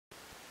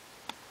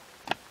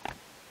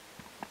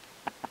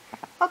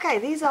Okay,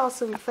 these are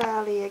some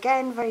fairly,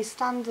 again, very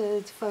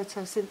standard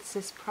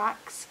photosynthesis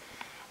pracs.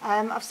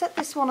 I've set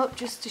this one up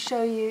just to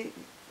show you,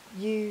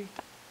 you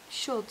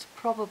should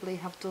probably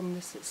have done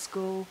this at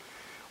school,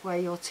 where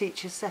your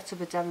teacher set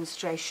up a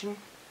demonstration.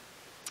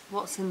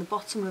 What's in the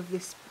bottom of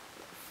this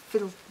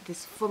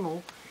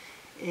funnel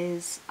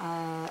is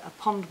a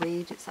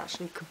pondweed. It's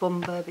actually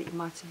Cabomba, but you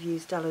might have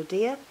used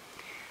Elodea.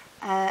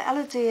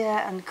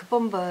 Elodea and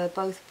Cabomba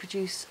both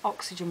produce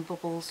oxygen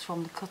bubbles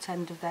from the cut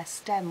end of their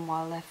stem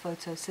while they're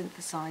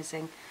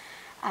photosynthesizing,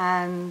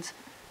 and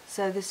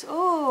so this,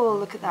 oh,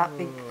 look at that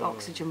big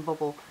oxygen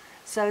bubble.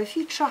 So if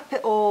you trap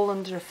it all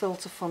under a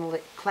filter funnel,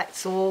 it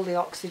collects all the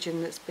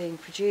oxygen that's being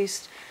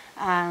produced,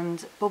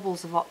 and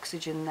bubbles of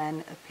oxygen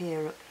then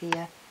appear up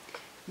here.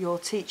 Your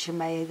teacher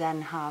may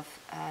then have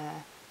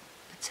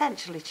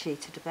potentially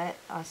cheated a bit.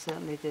 I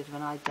certainly did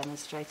when I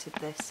demonstrated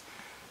this.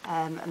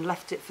 And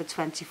left it for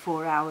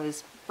 24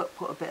 hours, but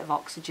put a bit of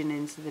oxygen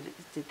in so that it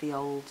did the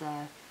old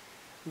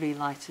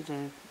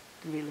relighter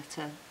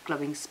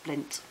glowing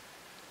splint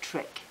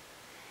trick.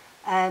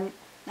 Now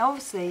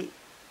obviously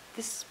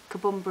this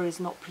Cabomba is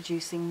not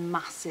producing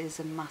masses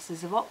and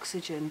masses of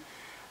oxygen,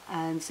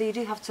 and so you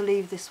do have to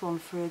leave this one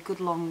for a good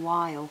long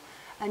while.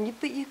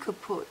 But you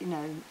could put,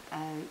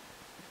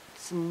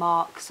 some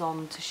marks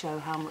on to show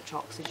how much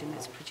oxygen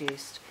it's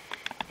produced.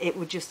 It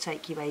would just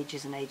take you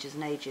ages and ages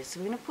and ages. So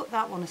we're going to put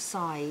that one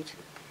aside,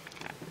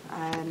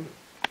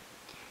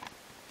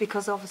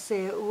 because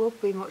obviously it would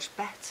be much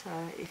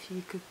better if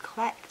you could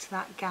collect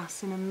that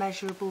gas in a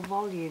measurable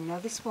volume. Now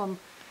this one,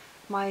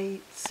 my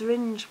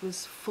syringe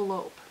was full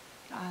up.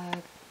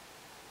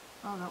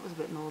 Oh, that was a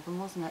bit northern,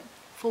 wasn't it?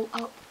 Full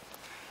up.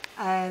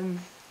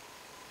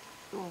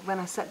 When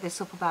I set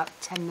this up about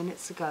 10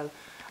 minutes ago,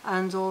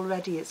 and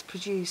already it's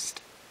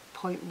produced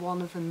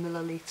 0.1 of a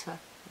milliliter.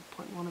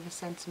 0.1 of a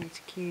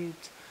centimetre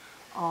cubed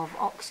of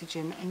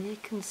oxygen, and you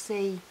can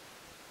see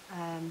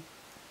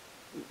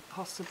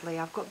possibly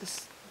I've got the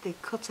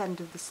cut end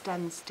of the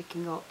stem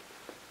sticking up,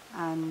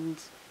 and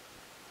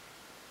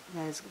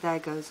there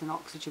goes an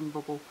oxygen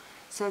bubble.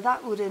 So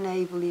that would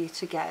enable you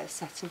to get a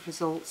set of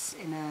results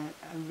in a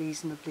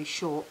reasonably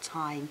short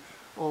time,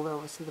 although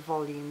obviously the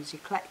volumes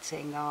you're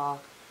collecting are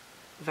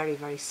very,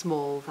 very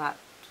small. That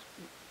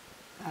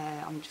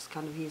I'm just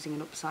kind of using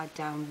an upside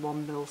down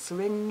 1 ml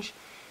syringe.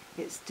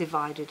 It's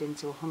divided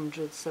into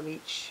 100, so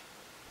each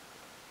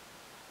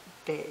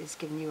bit is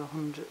giving you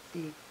 100.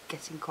 You're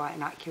getting quite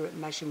an accurate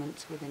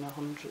measurement within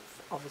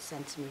 100th of a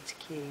centimetre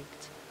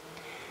cubed.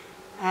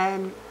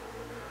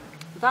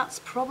 That's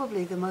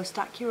probably the most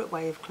accurate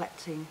way of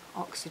collecting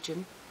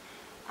oxygen.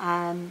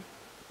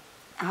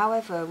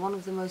 However, one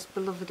of the most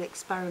beloved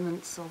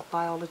experiments of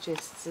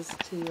biologists is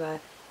to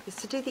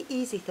do the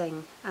easy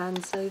thing,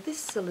 and so this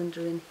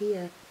cylinder in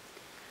here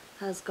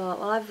has got,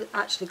 well, I've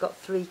actually got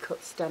 3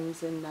 cut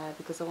stems in there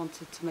because I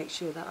wanted to make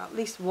sure that at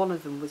least one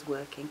of them was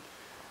working.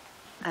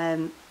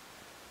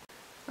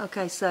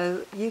 Okay,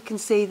 so you can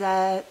see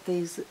there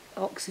these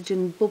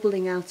oxygen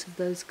bubbling out of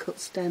those cut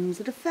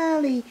stems at a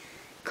fairly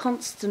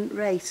constant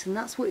rate, and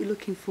that's what you're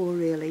looking for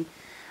really.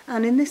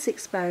 And in this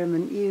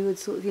experiment you would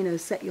sort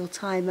of, set your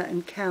timer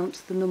and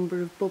count the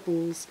number of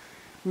bubbles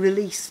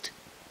released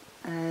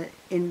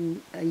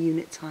in a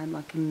unit time,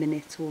 like a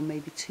minute or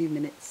maybe 2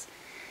 minutes.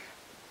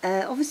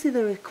 Obviously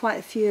there are quite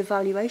a few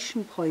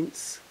evaluation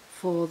points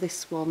for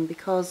this one,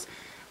 because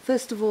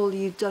first of all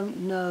you don't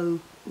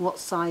know what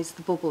size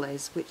the bubble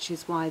is, which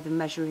is why the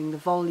measuring the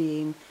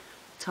volume,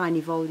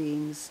 tiny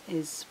volumes,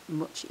 is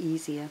much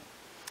easier.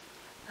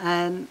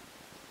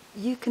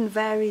 You can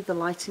vary the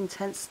light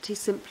intensity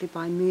simply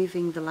by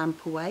moving the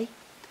lamp away.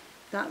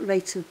 That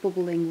rate of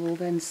bubbling will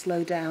then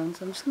slow down.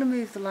 So I'm just going to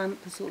move the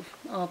lamp a sort of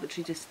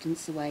arbitrary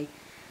distance away.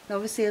 Now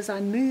obviously as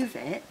I move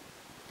it,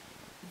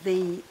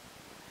 the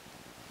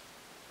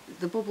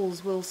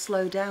bubbles will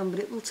slow down, but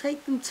it will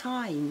take them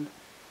time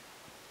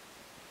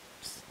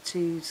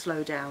to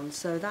slow down.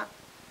 So that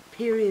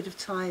period of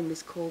time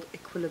is called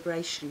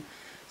equilibration.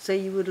 So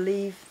you would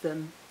leave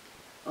them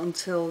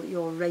until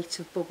your rate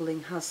of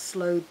bubbling has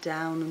slowed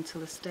down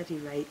until a steady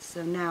rate.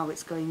 So now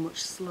it's going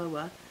much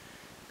slower.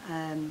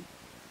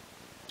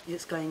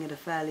 It's going at a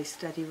fairly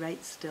steady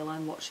rate still.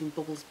 I'm watching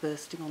bubbles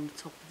bursting on the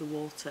top of the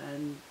water,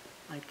 and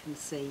I can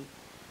see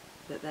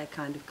that they're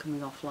kind of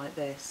coming off like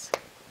this,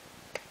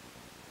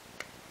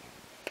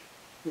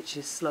 which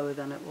is slower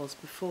than it was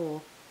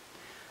before.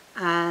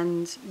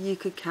 And you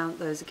could count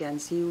those again,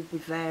 so you would be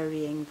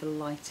varying the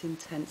light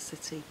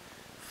intensity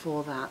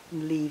for that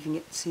and leaving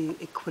it to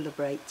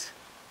equilibrate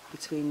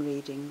between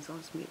readings. I'll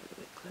just move it a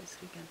bit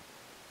closer again.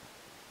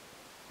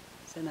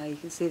 So now you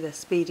can see they're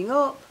speeding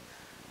up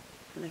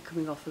and they're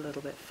coming off a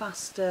little bit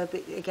faster,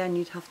 but again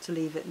you'd have to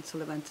leave it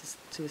until it went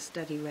to a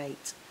steady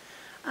rate.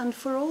 And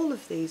for all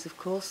of these, of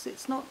course,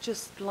 it's not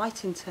just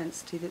light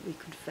intensity that we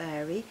could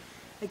vary.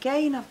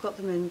 Again, I've got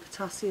them in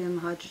potassium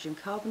hydrogen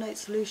carbonate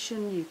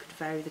solution. You could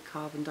vary the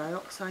carbon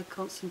dioxide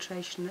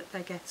concentration that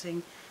they're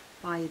getting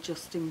by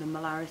adjusting the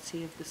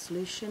molarity of the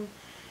solution.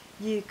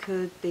 You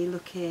could be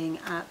looking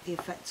at the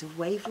effect of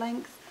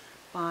wavelength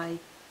by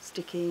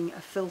sticking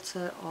a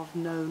filter of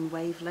known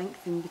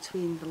wavelength in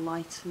between the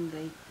light and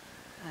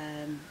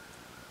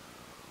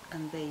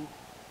the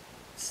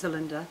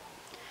cylinder.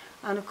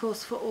 And of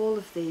course for all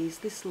of these,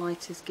 this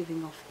light is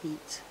giving off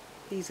heat.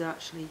 These are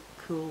actually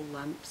cool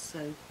lamps,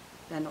 so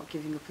they're not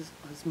giving up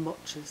as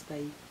much as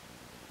they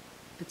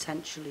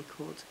potentially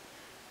could.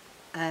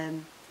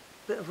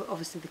 But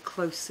obviously the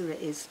closer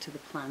it is to the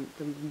plant,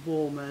 the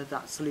warmer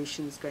that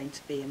solution is going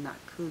to be, and that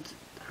could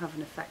have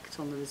an effect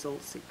on the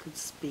results. It could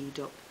speed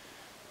up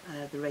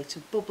the rate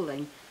of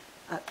bubbling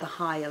at the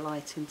higher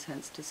light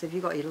intensity. So if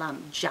you've got your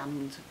lamp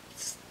jammed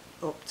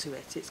up to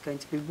it, it's going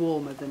to be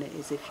warmer than it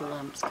is if your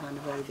lamp's kind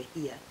of over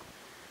here.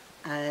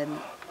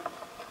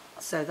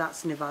 So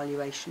that's an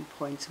evaluation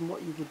point, and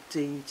what you would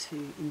do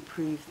to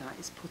improve that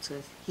is put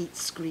a heat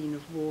screen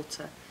of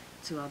water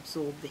to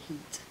absorb the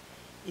heat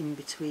in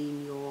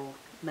between your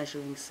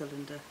measuring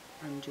cylinder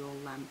and your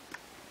lamp.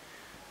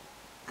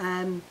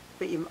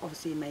 But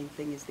obviously your main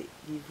thing is the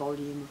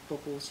volume of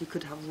bubbles. You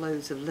could have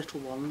loads of little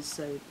ones,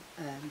 so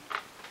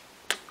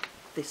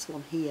this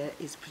one here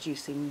is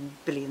producing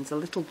billions of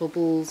little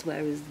bubbles,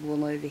 whereas the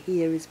one over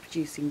here is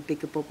producing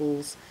bigger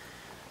bubbles,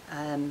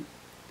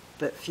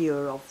 but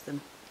fewer of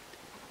them.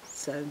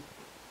 So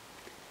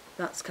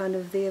that's kind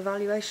of the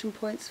evaluation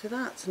points for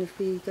that. And if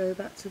we go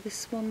back to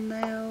this one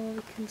now,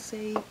 we can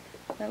see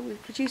that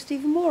we've produced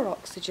even more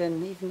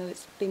oxygen, even though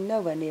it's been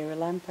nowhere near a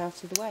lamp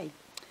out of the way.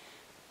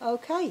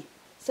 Okay,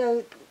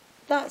 so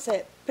that's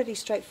it. Pretty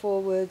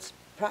straightforward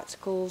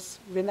practicals.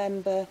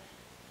 Remember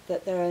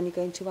that they're only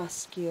going to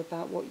ask you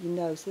about what you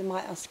know. So they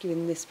might ask you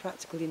in this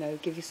practical, you know,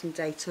 give you some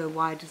data.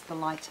 Why does the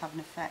light have an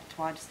effect?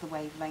 Why does the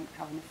wavelength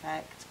have an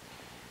effect?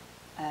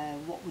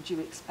 What would you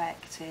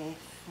expect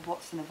if?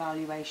 What's an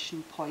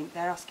evaluation point?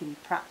 They're asking you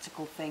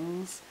practical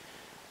things,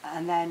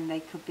 and then they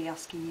could be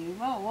asking you,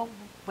 well,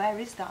 where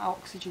is that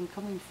oxygen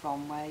coming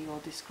from, where you're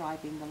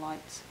describing the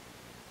light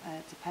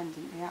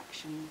dependent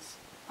reactions.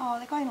 Oh,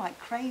 they're going like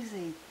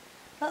crazy.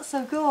 That's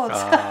so good.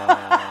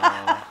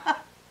 I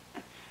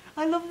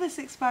love this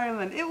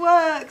experiment. It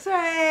works.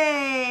 Hooray!